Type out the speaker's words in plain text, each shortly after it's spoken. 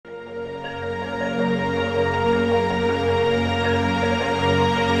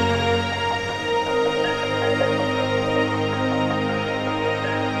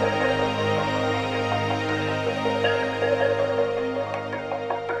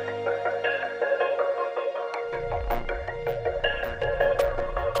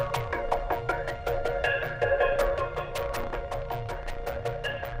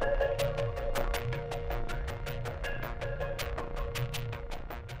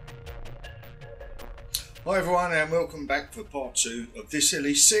Hi everyone, and welcome back for part 2 of this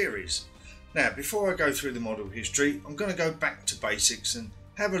Elise series. Now, before I go through the model history, I'm going to go back to basics and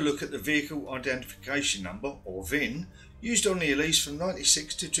have a look at the vehicle identification number, or VIN, used on the Elise from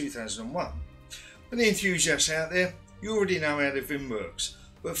 1996 to 2001. For the enthusiasts out there, you already know how the VIN works,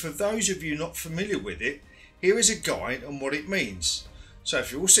 but for those of you not familiar with it, here is a guide on what it means. So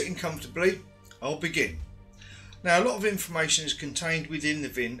if you're all sitting comfortably, I'll begin. Now, a lot of information is contained within the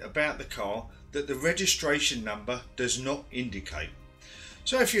VIN about the car that the registration number does not indicate.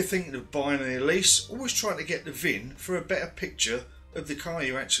 So if you're thinking of buying an Elise, always try to get the VIN for a better picture of the car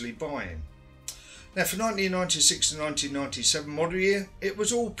you're actually buying. Now, for 1996 to 1997 model year, it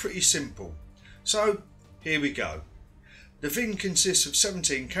was all pretty simple. So here we go. The VIN consists of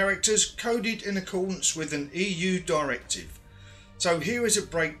 17 characters coded in accordance with an EU directive. So here is a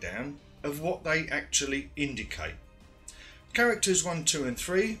breakdown of what they actually indicate. Characters 1, 2 and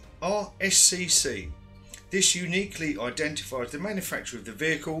 3 are SCC. This uniquely identifies the manufacturer of the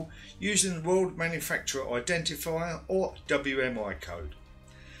vehicle using the World Manufacturer Identifier or WMI code.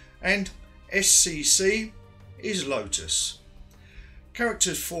 And SCC is Lotus.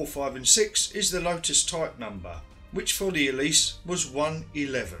 Characters 4, 5 and 6 is the Lotus type number, which for the Elise was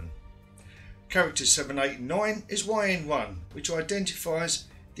 111. Characters 7, 8 and 9 is YN1, which identifies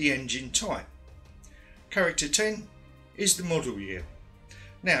the engine type. Character 10 is the model year.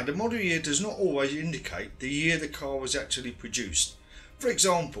 Now, the model year does not always indicate the year the car was actually produced. For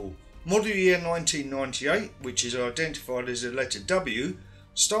example, model year 1998, which is identified as the letter W,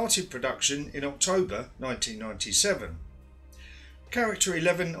 started production in October 1997. Character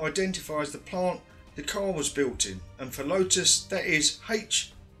 11 identifies the plant the car was built in, and for Lotus that is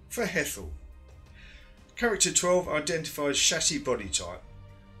H for Hethel. Character 12 identifies chassis body type.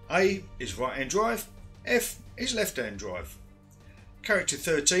 A is right hand drive, F is left hand drive. Character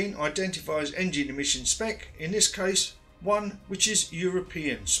 13 identifies engine emission spec, in this case 1, which is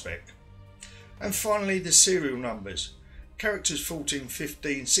European spec. And finally the serial numbers, characters 14,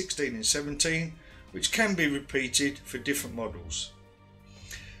 15, 16 and 17, which can be repeated for different models.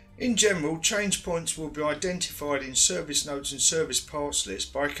 In general, change points will be identified in service notes and service parts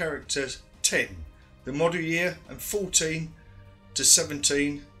list by character 10, the model year, and 14 to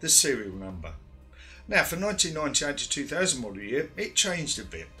 17, the serial number. Now, for 1998 to 2000 model year, it changed a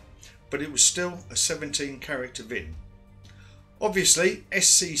bit, but it was still a 17 character VIN. Obviously,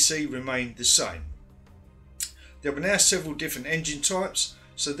 SCC remained the same. There were now several different engine types,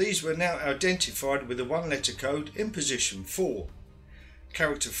 so these were now identified with a one letter code in position 4.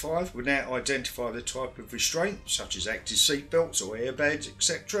 Character 5 would now identify the type of restraint, such as active seat belts or airbags,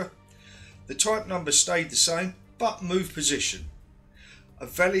 etc. The type number stayed the same, but moved position. A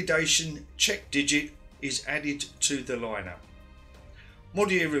validation check digit is added to the lineup.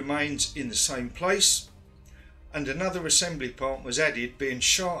 Model year remains in the same place, and another assembly part was added, being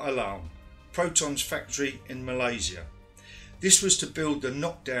Shah Alam, Proton's factory in Malaysia. This was to build the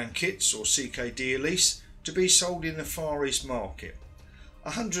knockdown kits, or CKD Elise, to be sold in the Far East market.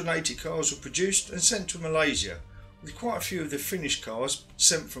 180 cars were produced and sent to Malaysia, with quite a few of the finished cars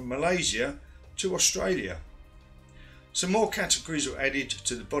sent from Malaysia to Australia. Some more categories were added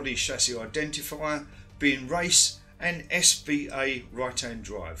to the body chassis identifier, being race and SVA right hand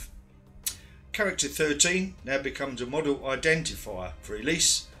drive. Character 13 now becomes a model identifier for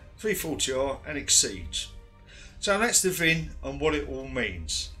Elise, 340R and Exceeds. So that's the VIN and what it all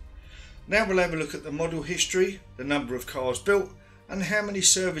means. Now we'll have a look at the model history, the number of cars built and how many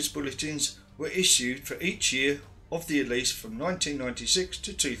service bulletins were issued for each year of the Elise from 1996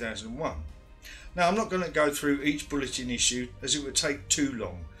 to 2001. Now, I'm not going to go through each bulletin issued as it would take too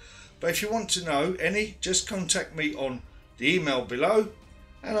long, but if you want to know any, just contact me on the email below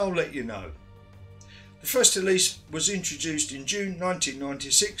and I'll let you know. The first Elise was introduced in June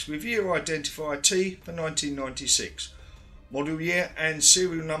 1996 with year identifier T for 1996, model year and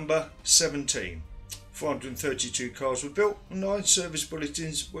serial number 17. 432 cars were built and 9 service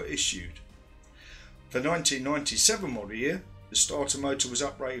bulletins were issued. For 1997 model year, the starter motor was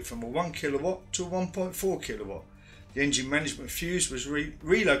uprated from a 1 kilowatt to a 1.4 kilowatt. The engine management fuse was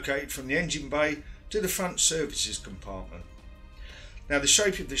relocated from the engine bay to the front services compartment. Now, the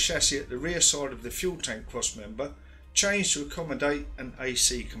shape of the chassis at the rear side of the fuel tank crossmember changed to accommodate an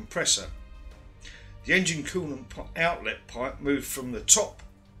AC compressor. The engine coolant outlet pipe moved from the top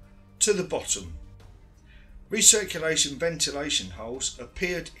to the bottom. Recirculation ventilation holes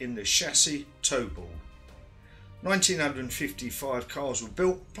appeared in the chassis toe board. 1955 cars were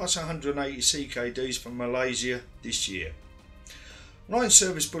built, plus 180 CKDs from Malaysia this year. 9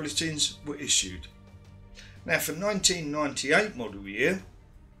 service bulletins were issued. Now, for 1998 model year,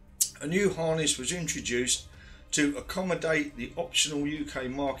 A new harness was introduced to accommodate the optional UK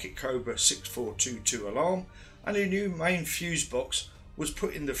market Cobra 6422 alarm, and a new main fuse box was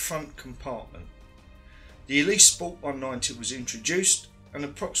put in the front compartment. The Elise Sport 190 was introduced, and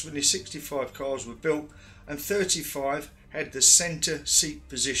approximately 65 cars were built and 35 had the centre seat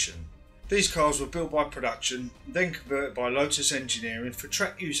position. These cars were built by production, then converted by Lotus Engineering for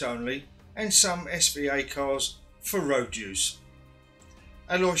track use only, and some SVA cars for road use.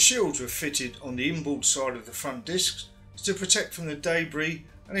 Alloy shields were fitted on the inboard side of the front discs to protect from the debris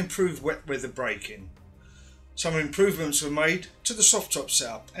and improve wet weather braking. Some improvements were made to the soft top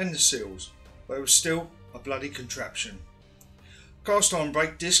setup and the seals, but it was still a bloody contraption. Cast iron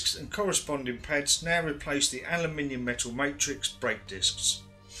brake discs and corresponding pads now replace the aluminium metal matrix brake discs.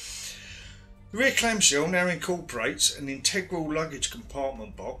 The rear clamshell now incorporates an integral luggage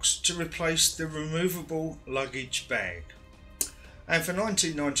compartment box to replace the removable luggage bag. And for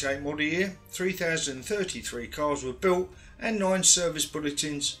 1998 model year, 3,033 cars were built and 9 service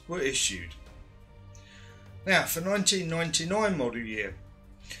bulletins were issued. Now for 1999 model year,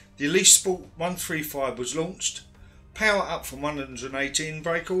 the Elise Sport 135 was launched, power up from 118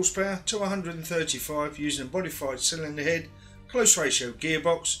 brake horsepower to 135 using a modified cylinder head, close ratio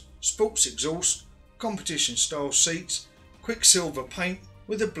gearbox, sports exhaust, competition style seats, quicksilver paint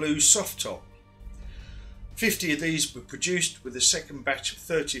with a blue soft top. 50 of these were produced with a second batch of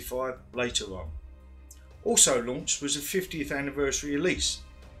 35 later on. Also launched was a 50th anniversary Elise,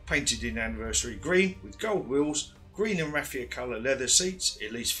 painted in anniversary green with gold wheels, green and raffia colour leather seats,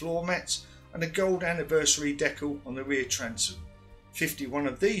 Elise floor mats and a gold anniversary decal on the rear transom. 51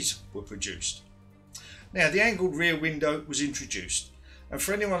 of these were produced. Now the angled rear window was introduced, and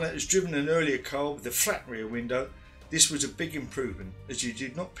for anyone that has driven an earlier car with a flat rear window, this was a big improvement, as you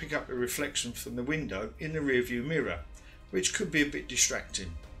did not pick up the reflection from the window in the rear view mirror, which could be a bit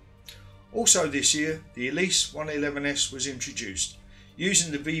distracting. Also this year, the Elise 111S was introduced,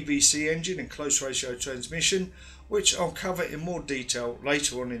 using the VBC engine and close ratio transmission, which I'll cover in more detail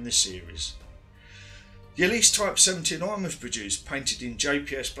later on in the series. The Elise Type 79 was produced, painted in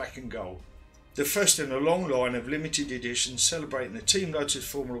JPS black and gold, the first in a long line of limited editions celebrating the Team Lotus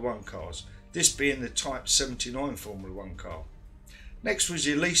Formula 1 cars, this being the Type 79 Formula 1 car. Next was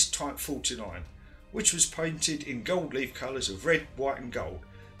the Elise Type 49, which was painted in gold leaf colours of red, white and gold,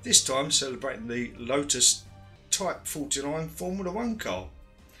 this time celebrating the Lotus Type 49 Formula 1 car.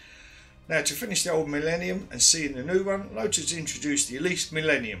 Now to finish the old Millennium and seeing the new one, Lotus introduced the Elise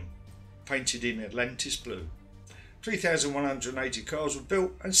Millennium, painted in Atlantis blue. 3,180 cars were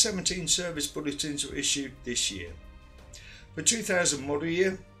built and 17 service bulletins were issued this year. For 2000 model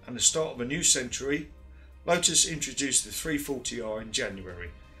year and the start of a new century, Lotus introduced the 340R in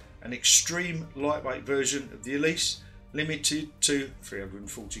January, an extreme lightweight version of the Elise, limited to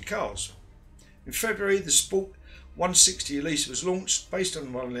 340 cars. In February, the Sport 160 Elise was launched based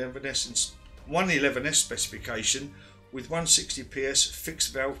on the 111S specification with 160 PS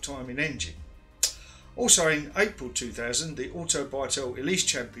fixed valve timing engine. Also in April 2000, the Auto Bitel Elise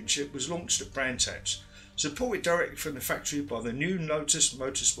Championship was launched at Brands Hatch, supported directly from the factory by the new Lotus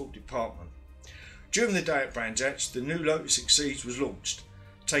Motorsport department. During the day at Brands Hatch, the new Lotus Exige was launched,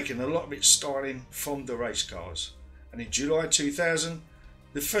 taking a lot of its styling from the race cars. And in July 2000,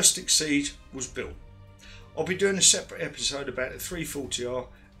 the first Exige was built. I'll be doing a separate episode about the 340R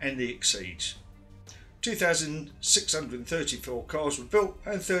and the Exige. 2,634 cars were built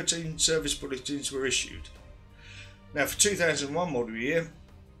and 13 service bulletins were issued. Now for 2001 model year,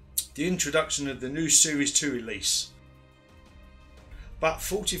 the introduction of the new Series 2 Elise. But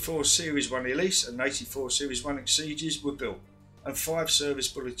 44 Series 1 Elise and 84 Series 1 Exiges were built and 5 service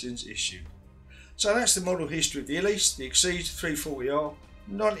bulletins issued. So that's the model history of the Elise, the Exige, 340R,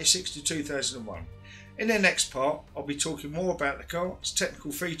 96 to 2001. In the next part, I'll be talking more about the car, its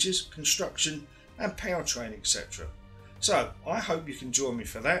technical features, construction and powertrain, etc. So I hope you can join me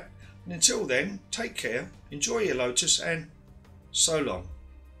for that, and until then, take care, enjoy your Lotus and so long.